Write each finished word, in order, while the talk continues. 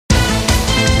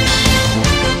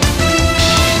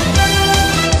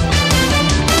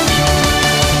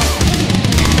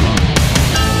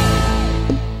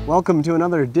Welcome to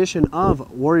another edition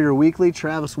of Warrior Weekly.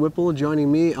 Travis Whipple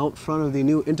joining me out front of the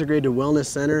new Integrated Wellness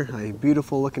Center, a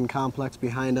beautiful looking complex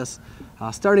behind us.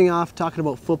 Starting off talking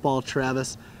about football,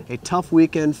 Travis, a tough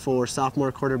weekend for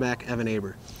sophomore quarterback Evan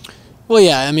Aber. Well,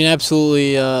 yeah, I mean,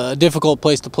 absolutely a difficult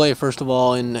place to play, first of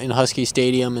all, in Husky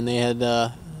Stadium, and they had,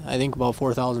 I think, about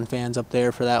 4,000 fans up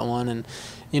there for that one. And,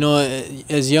 you know,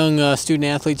 as young student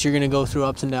athletes, you're going to go through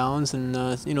ups and downs, and,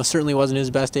 you know, certainly wasn't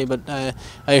his best day, but I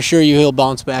assure you he'll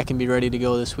bounce back and be ready to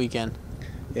go this weekend.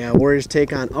 Yeah, Warriors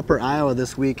take on Upper Iowa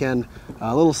this weekend.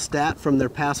 A little stat from their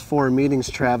past 4 meetings,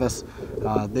 Travis.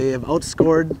 They have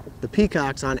outscored the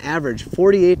Peacocks on average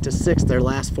 48-6 their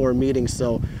last 4 meetings,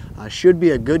 so should be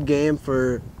a good game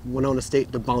for Winona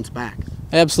State to bounce back.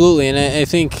 Absolutely, and I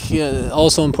think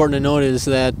also important to note is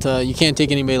that you can't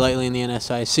take anybody lightly in the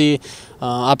NSIC.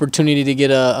 Opportunity to get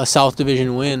a South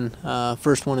Division win,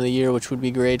 first one of the year, which would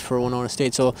be great for Winona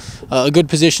State. So a good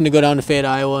position to go down to Fayette,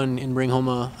 Iowa and bring home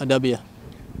a W.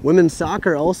 Women's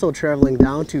soccer also traveling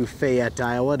down to Fayette,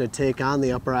 Iowa to take on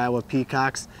the Upper Iowa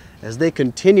Peacocks as they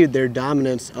continued their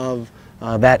dominance of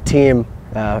that team.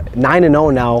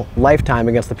 9-0 now, lifetime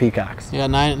against the Peacocks. Yeah,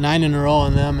 nine in a row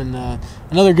on them, and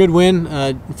another good win.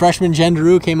 Freshman Jen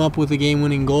Drew came up with a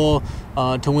game-winning goal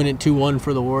to win it 2-1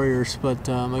 for the Warriors. But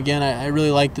again, I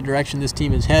really like the direction this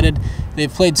team is headed.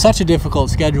 They've played such a difficult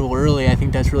schedule early. I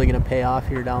think that's really going to pay off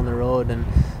here down the road. And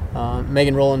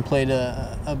Megan Rowland played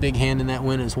a big hand in that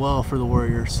win as well for the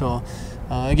Warriors. So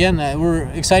again, we're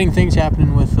exciting things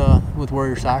happening with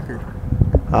Warrior soccer.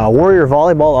 Warrior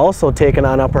Volleyball also taking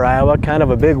on Upper Iowa. Kind of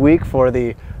a big week for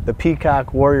the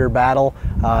Peacock Warrior battle.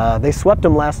 They swept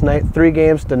them last night,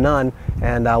 3-0,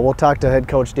 and we'll talk to head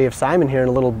coach Dave Simon here in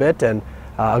a little bit, and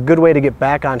a good way to get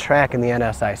back on track in the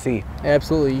NSIC.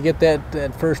 Absolutely. You get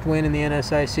that first win in the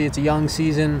NSIC. It's a young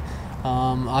season.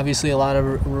 Obviously a lot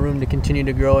of room to continue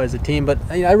to grow as a team, but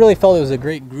I really felt it was a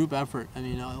great group effort. I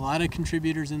mean, a lot of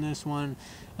contributors in this one.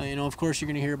 You know, of course, you're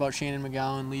going to hear about Shannon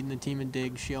McGowan leading the team in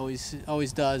dig. She always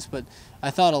does, but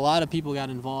I thought a lot of people got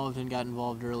involved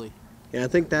early. Yeah, I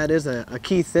think that is a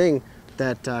key thing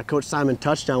that Coach Simon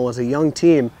touched on. Was a young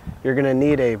team, you're going to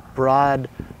need a broad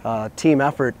team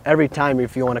effort every time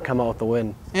if you want to come out with a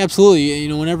win. Absolutely. You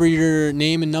know, whenever your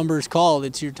name and number is called,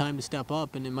 it's your time to step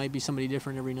up, and it might be somebody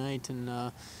different every night,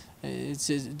 and it's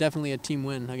definitely a team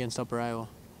win against Upper Iowa.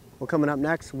 Well, coming up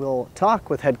next, we'll talk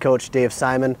with head coach Dave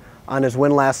Simon on his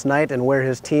win last night and where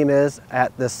his team is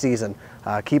at this season.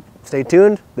 Stay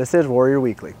tuned. This is Warrior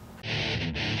Weekly.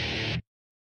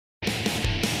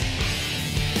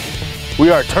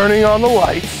 We are turning on the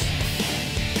lights,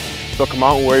 so come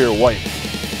out and wear your white.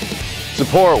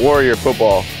 Support Warrior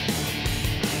football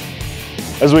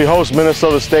as we host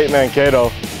Minnesota State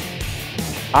Mankato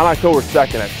on October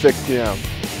 2nd at 6 p.m.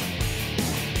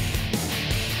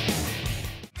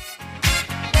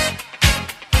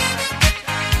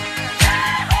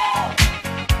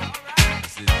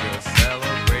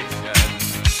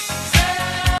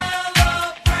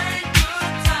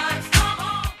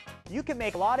 You can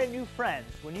make a lot of new friends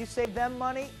when you save them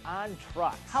money on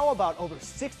trucks. How about over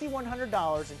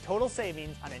 $6,100 in total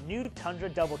savings on a new Tundra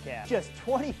Double Cab? Just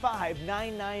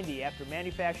 $25,990 after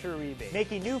manufacturer rebate.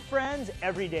 Making new friends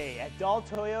every day at Dahl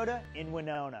Toyota in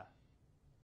Winona.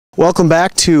 Welcome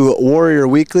back to Warrior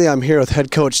Weekly. I'm here with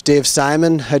head coach Dave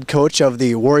Simon, head coach of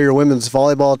the Warrior women's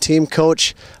volleyball team.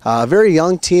 Coach, a very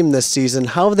young team this season.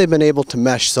 How have they been able to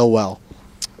mesh so well?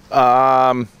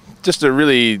 Just a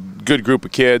really good group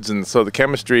of kids, and so the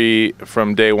chemistry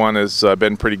from day one has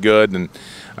been pretty good, and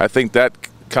I think that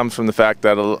comes from the fact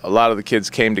that a lot of the kids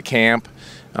came to camp,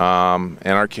 and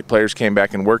our players came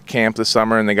back and worked camp this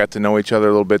summer, and they got to know each other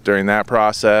a little bit during that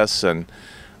process, and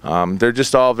they're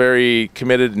just all very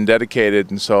committed and dedicated,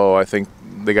 and so I think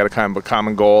they got a kind of a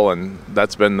common goal, and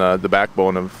that's been the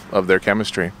backbone of their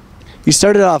chemistry. You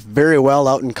started off very well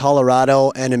out in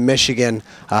Colorado and in Michigan.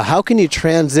 How can you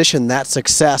transition that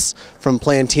success from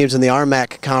playing teams in the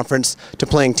RMAC conference to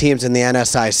playing teams in the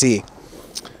NSIC?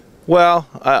 Well,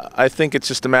 I think it's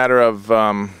just a matter of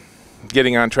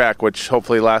getting on track, which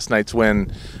hopefully last night's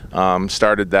win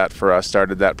started that for us,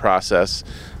 started that process.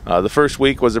 The first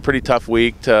week was a pretty tough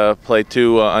week to play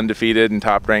 2 undefeated and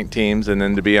top-ranked teams, and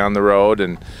then to be on the road.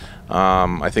 And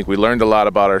I think we learned a lot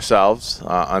about ourselves.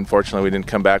 Unfortunately, we didn't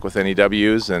come back with any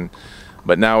W's,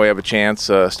 but now we have a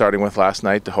chance, starting with last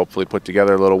night, to hopefully put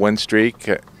together a little win streak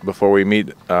before we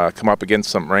come up against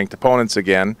some ranked opponents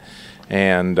again.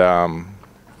 And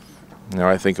you know,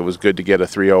 I think it was good to get a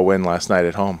 3-0 win last night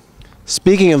at home.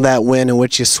 Speaking of that win in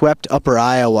which you swept Upper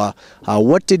Iowa,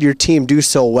 what did your team do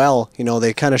so well? You know,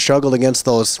 they kind of struggled against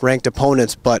those ranked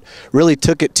opponents, but really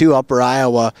took it to Upper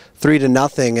Iowa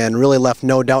 3-0 and really left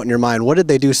no doubt in your mind. What did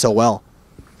they do so well?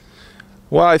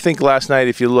 Well, I think last night,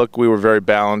 if you look, we were very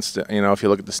balanced. You know, if you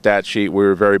look at the stat sheet, we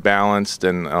were very balanced,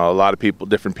 and a lot of people,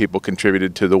 different people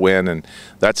contributed to the win, and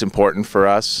that's important for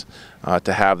us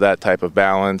to have that type of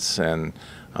balance and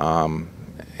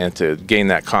to gain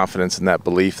that confidence and that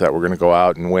belief that we're going to go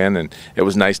out and win. And it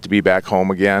was nice to be back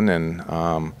home again, and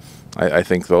I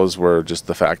think those were just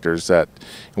the factors that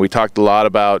we talked a lot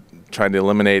about, trying to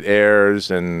eliminate errors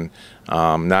and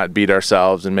not beat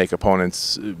ourselves and make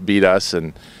opponents beat us,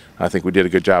 and I think we did a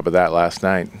good job of that last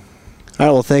night. All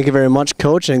right, well, thank you very much,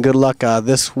 Coach, and good luck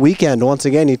this weekend. Once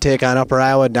again, you take on Upper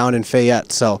Iowa down in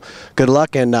Fayette, so good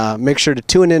luck, and make sure to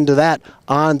tune into that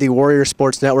on the Warrior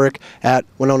Sports Network at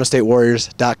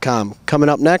WinonaStateWarriors.com. Coming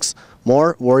up next,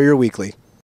 more Warrior Weekly.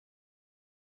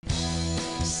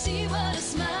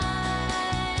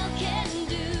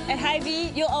 At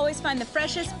Hy-Vee, you'll always find the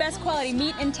freshest, best quality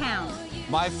meat in town.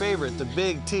 My favorite, the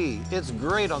Big T. It's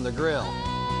great on the grill.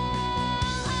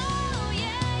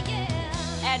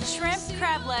 Add shrimp,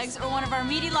 crab legs, or one of our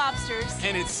meaty lobsters.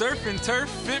 And it's surf and turf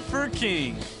fit for a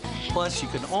king. Plus, you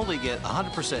can only get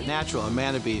 100% natural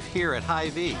Amana beef here at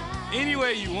Hy-Vee. Any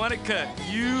way you want it cut,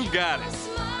 you got it.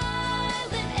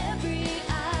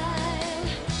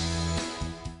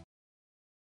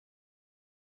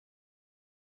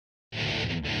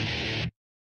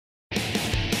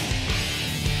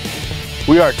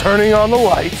 We are turning on the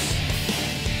lights,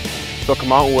 so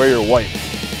come out and wear your white.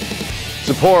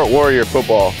 Support Warrior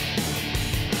football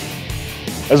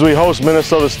as we host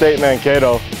Minnesota State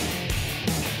Mankato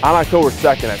on October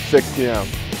 2nd at 6 p.m.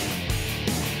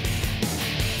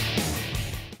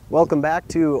 Welcome back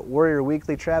to Warrior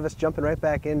Weekly. Travis, jumping right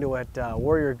back into it.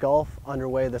 Warrior Golf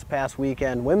underway this past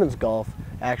weekend. Women's golf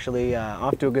actually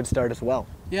off to a good start as well.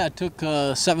 Yeah, it took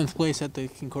 7th place at the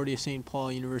Concordia St.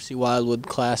 Paul University Wildwood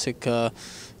Classic.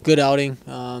 Good outing.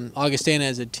 Augustana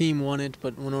as a team won it,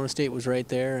 but Winona State was right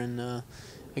there. And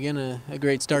again, a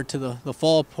great start to the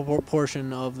fall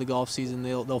portion of the golf season.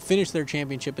 They'll finish their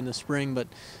championship in the spring, but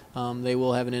they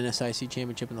will have an NSIC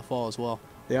championship in the fall as well.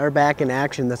 They are back in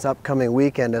action this upcoming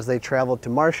weekend as they travel to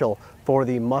Marshall for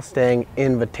the Mustang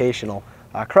Invitational.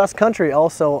 Cross country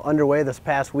also underway this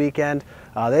past weekend.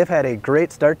 They've had a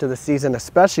great start to the season,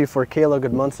 especially for Kayla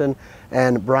Goodmunson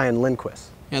and Brian Lindquist.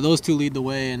 Yeah, those two lead the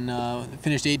way and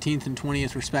finished 18th and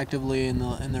 20th respectively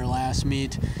in their last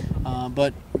meet.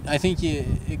 But I think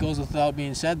it goes without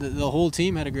being said that the whole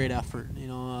team had a great effort. You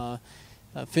know,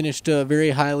 finished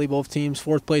very highly, both teams.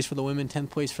 4th place for the women, 10th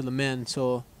place for the men.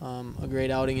 So a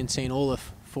great outing in St.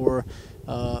 Olaf for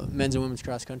men's and women's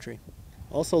cross country.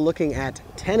 Also looking at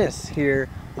tennis here,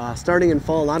 starting in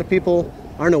fall. A lot of people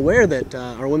aren't aware that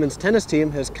our women's tennis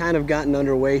team has kind of gotten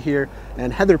underway here,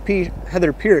 and Heather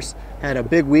Pierce had a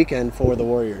big weekend for the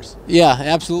Warriors. Yeah,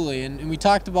 absolutely, and we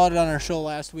talked about it on our show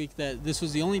last week that this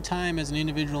was the only time as an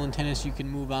individual in tennis you can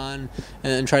move on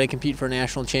and try to compete for a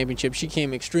national championship. She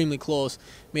came extremely close,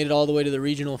 made it all the way to the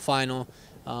regional final.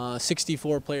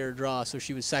 64-player draw, so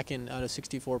she was 2nd out of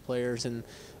 64 players, and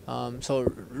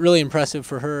so really impressive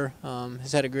for her.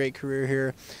 Has had a great career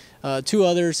here. 2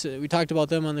 others, we talked about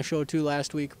them on the show too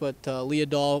last week, but Leah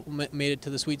Dahl made it to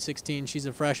the Sweet 16. She's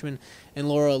a freshman, and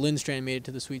Laura Lindstrand made it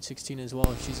to the Sweet 16 as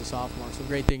well. She's a sophomore. So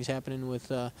great things happening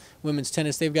with women's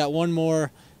tennis. They've got one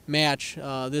more match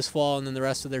this fall, and then the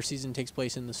rest of their season takes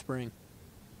place in the spring.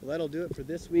 Well, that'll do it for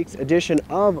this week's edition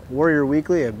of Warrior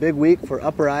Weekly. A big week for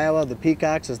Upper Iowa, the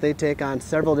Peacocks, as they take on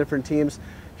several different teams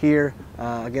here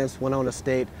against Winona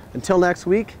State. Until next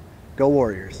week, go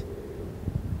Warriors.